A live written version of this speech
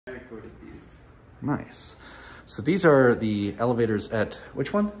I recorded these. Nice. So these are the elevators at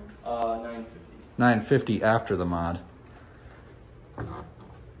which one? 950. 950 after the mod.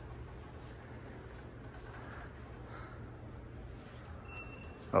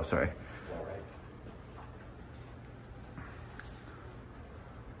 Oh, sorry. All right.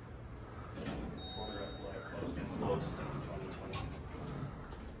 Closed since 2020.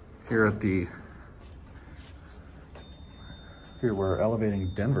 Here at the, here where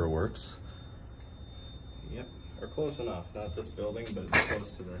elevating Denver works. Yep, or close enough. Not this building, but it's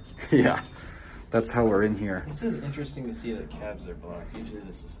close to the... Yeah, that's how we're in here. This is interesting to see that cabs are blocked. Usually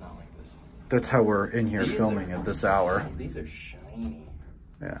this is not like this. That's how we're in here filming at this hour. These are shiny.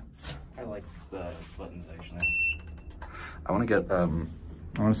 Yeah. I like the buttons actually. I want to get, I want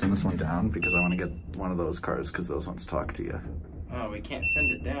to send this one down because I want to get one of those cars because those ones talk to you. Oh, we can't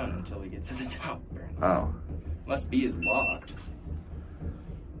send it down until we get to the top, apparently. Oh. Must be is locked.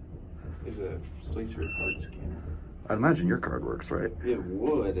 There's a space for a card scanner. I'd imagine your card works, right? It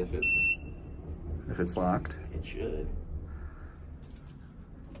would if it's... If it's locked. It should.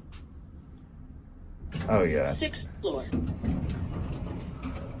 Oh, yeah. It's, 6th floor.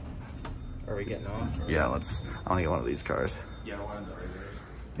 Are we getting off? Or? yeah, I want to get one of these cars. Yeah, I wanted the regular.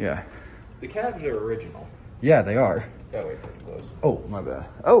 Yeah. The cabs are original. Yeah, they are. That way pretty close. Oh, my bad.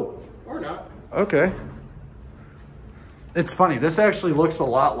 Oh. Or not. Okay. It's funny. This actually looks a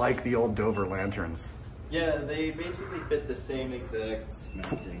lot like the old Dover lanterns. Yeah, they basically fit the same exact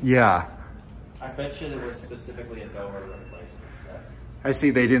mounting. Yeah. I bet you it was specifically a Dover replacement set. I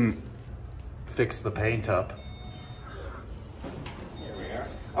see they didn't fix the paint up. Here we are.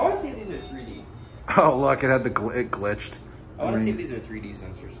 I want to see if these are 3D. Oh, look, it had the it glitched. I want to see if these are 3D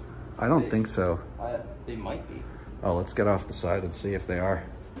sensors. I don't think so. They might be. Oh, let's get off the side and see if they are.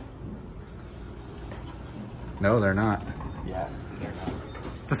 No, they're not. Yeah, they're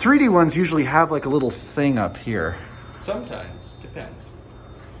not. The 3D ones usually have like a little thing up here. Sometimes. Depends.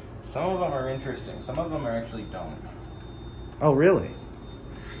 Some of them are interesting. Some of them are actually don't. Oh, really?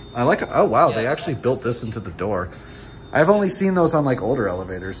 I like, oh wow, Yeah, they actually that's built this into the door. I've only seen those on like older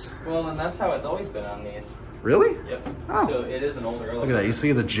elevators. Well, and that's how it's always been on these. Really? Yep. Oh. So it is an older elevator. Look at that, you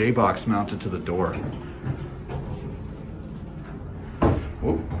see the J-box mounted to the door.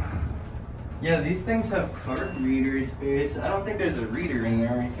 Whoa. Yeah, these things have card reader space. I don't think there's a reader in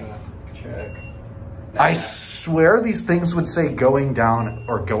there we can check. I swear these things would say going down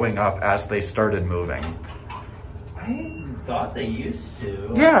or going up as they started moving. I thought they used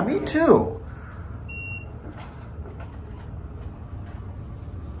to. Yeah, me too.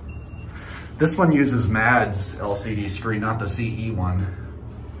 This one uses MAD's LCD screen, not the CE one.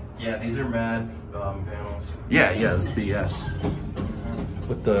 Yeah, these are MAD panels. Yeah, it's BS.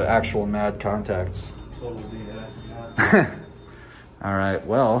 With the actual MAD contacts. Total BS, yeah. All right,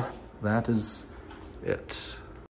 well, that is it.